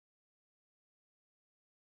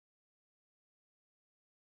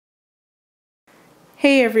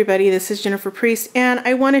Hey everybody, this is Jennifer Priest, and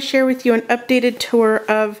I want to share with you an updated tour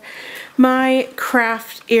of my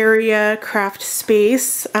craft area, craft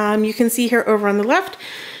space. You can see here over on the left,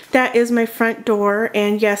 that is my front door,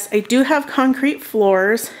 and yes, I do have concrete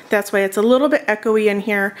floors. That's why it's a little bit echoey in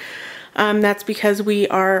here. That's because we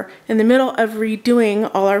are in the middle of redoing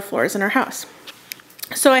all our floors in our house.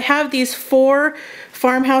 So I have these 4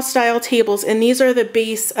 farmhouse style tables, and these are the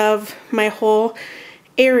base of my whole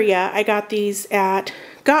area. I got these at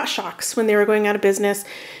Gottschalk's when they were going out of business.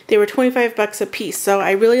 They were 25 bucks a piece, so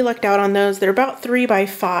I really lucked out on those. They're about 3 by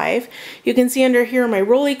 5. You can see under here my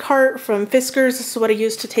rolly cart from Fiskars. This is what I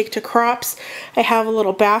use to take to crops. I have a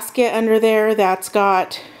little basket under there that's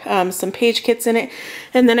got some page kits in it,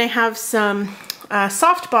 and then I have some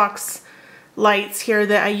softbox lights here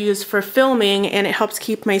that I use for filming, and it helps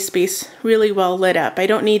keep my space really well lit up. I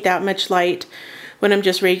don't need that much light when I'm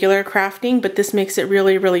just regular crafting, but this makes it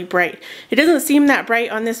really, really bright. It doesn't seem that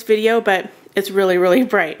bright on this video, but it's really, really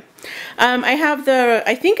bright. I have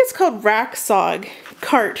I think it's called Racksog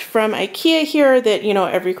cart from IKEA here that, you know,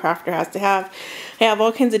 every crafter has to have. I have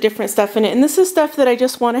all kinds of different stuff in it, and this is stuff that I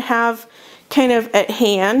just want to have kind of at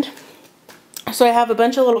hand. So I have a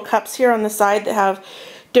bunch of little cups here on the side that have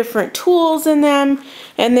different tools in them,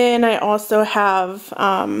 and then I also have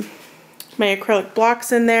my acrylic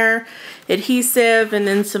blocks in there, adhesive, and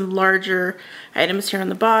then some larger items here on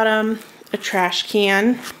the bottom, a trash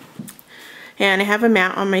can, and I have a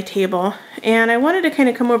mat on my table. And I wanted to kind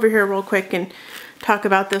of come over here real quick and talk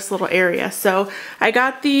about this little area. So I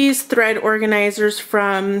got these thread organizers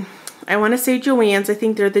from, I want to say Joann's. I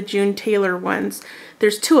think they're the June Taylor ones.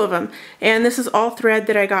 There's 2 of them, and this is all thread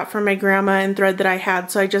that I got from my grandma and thread that I had,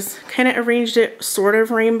 so I just kind of arranged it sort of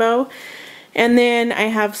rainbow. And then I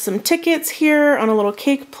have some tickets here on a little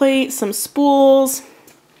cake plate, some spools,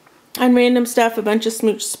 and random stuff, a bunch of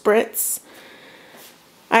smooch spritz.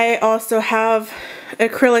 I also have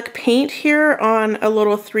acrylic paint here on a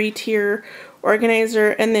little 3-tier organizer,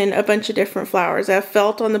 and then a bunch of different flowers. I have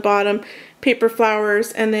felt on the bottom, paper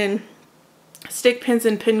flowers, and then stick pins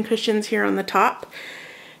and pin cushions here on the top.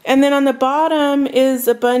 And then on the bottom is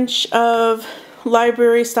a bunch of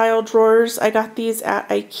library style drawers. I got these at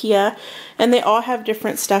IKEA, and they all have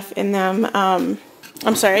different stuff in them.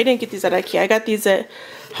 I'm sorry, I didn't get these at IKEA. I got these at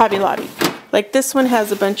Hobby Lobby. Like this one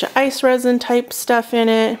has a bunch of ice resin type stuff in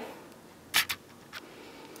it,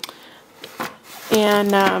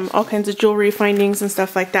 and all kinds of jewelry findings and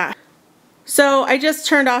stuff like that. So I just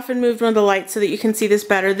turned off and moved one of the lights so that you can see this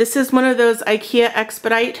better. This is one of those IKEA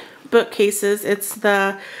Expedite bookcases. It's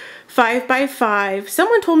the 5 by 5.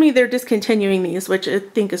 Someone told me they're discontinuing these, which I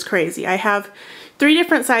think is crazy. I have 3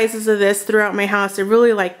 different sizes of this throughout my house. I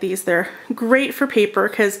really like these. They're great for paper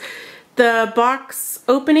because the box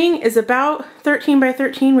opening is about 13 by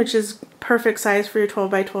 13, which is perfect size for your 12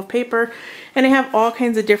 by 12 paper. And I have all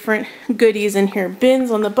kinds of different goodies in here. Bins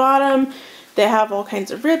on the bottom that have all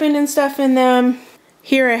kinds of ribbon and stuff in them.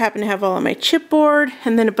 Here I happen to have all of my chipboard,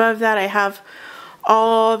 and then above that I have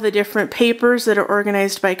all the different papers that are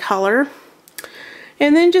organized by color.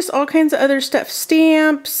 And then just all kinds of other stuff,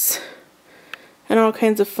 stamps, and all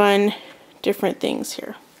kinds of fun different things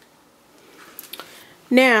here.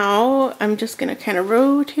 Now I'm just going to kind of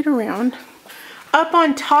rotate around. Up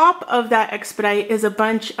on top of that Expedite is a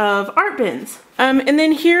bunch of art bins. And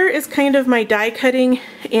then here is kind of my die cutting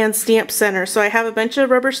and stamp center. So I have a bunch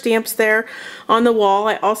of rubber stamps there on the wall.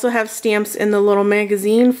 I also have stamps in the little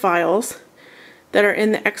magazine files that are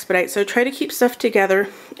in the Expedite. So I try to keep stuff together.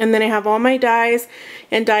 And then I have all my dies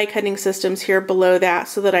and die cutting systems here below that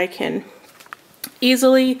so that I can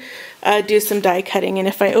easily do some die cutting. And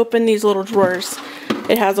if I open these little drawers,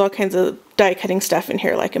 it has all kinds of die cutting stuff in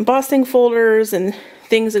here, like embossing folders and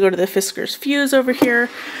things that go to the Fiskars fuse over here.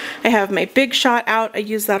 I have my Big Shot out. I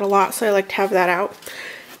use that a lot, so I like to have that out.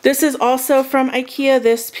 This is also from IKEA,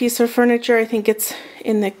 this piece of furniture. I think it's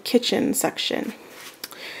in the kitchen section.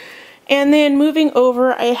 And then moving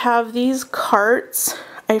over, I have these carts.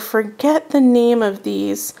 I forget the name of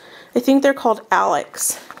these. I think they're called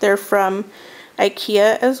Alex. They're from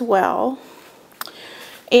IKEA as well.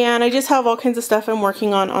 And I just have all kinds of stuff I'm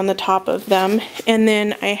working on the top of them. And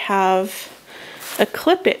then I have a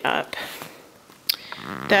Clip It Up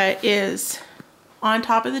that is on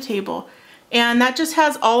top of the table. And that just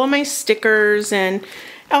has all of my stickers and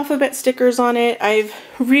alphabet stickers on it. I've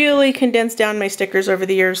really condensed down my stickers over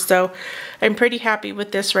the years, so I'm pretty happy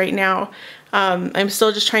with this right now. I'm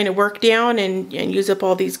still just trying to work down and use up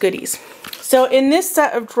all these goodies. So in this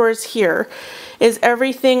set of drawers here is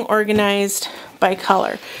everything organized by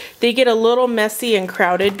color. They get a little messy and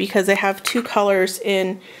crowded because I have 2 colors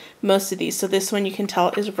in most of these. So this one you can tell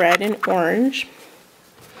is red and orange.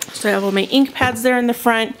 So I have all my ink pads there in the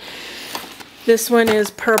front. This one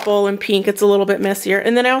is purple and pink. It's a little bit messier.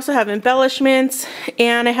 And then I also have embellishments,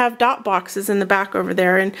 and I have dot boxes in the back over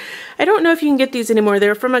there. And I don't know if you can get these anymore.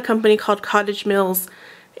 They're from a company called Cottage Mills,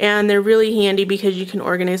 and they're really handy because you can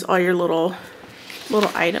organize all your little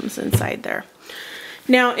items inside there.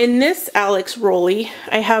 Now in this Alex Rolly,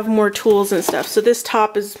 I have more tools and stuff. So this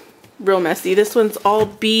top is real messy. This one's all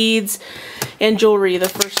beads and jewelry, the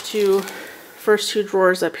first two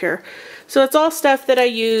drawers up here. So it's all stuff that I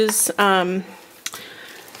use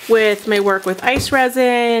with my work with ice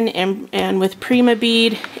resin and with Prima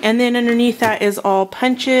bead. And then underneath that is all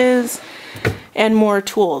punches and more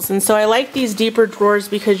tools. And so I like these deeper drawers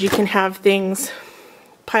because you can have things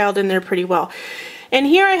piled in there pretty well. And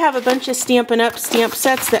here I have a bunch of Stampin' Up! Stamp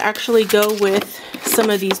sets that actually go with some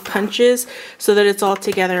of these punches so that it's all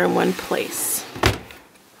together in one place.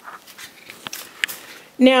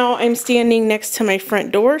 Now I'm standing next to my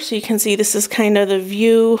front door, so you can see this is kind of the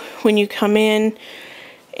view when you come in,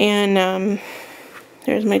 and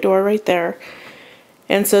there's my door right there.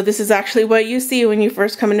 And so this is actually what you see when you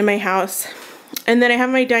first come into my house. And then I have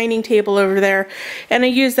my dining table over there, and I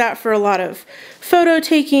use that for a lot of photo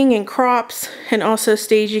taking and crops, and also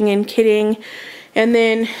staging and kitting. And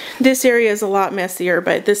then this area is a lot messier,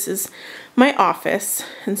 but this is my office,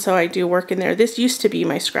 and so I do work in there. This used to be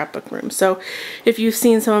my scrapbook room. So if you've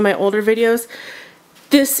seen some of my older videos,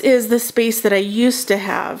 this is the space that I used to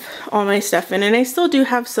have all my stuff in, and I still do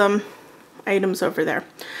have some items over there.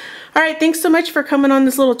 Alright, thanks so much for coming on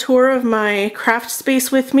this little tour of my craft space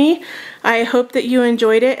with me. I hope that you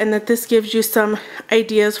enjoyed it and that this gives you some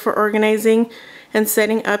ideas for organizing and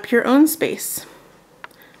setting up your own space.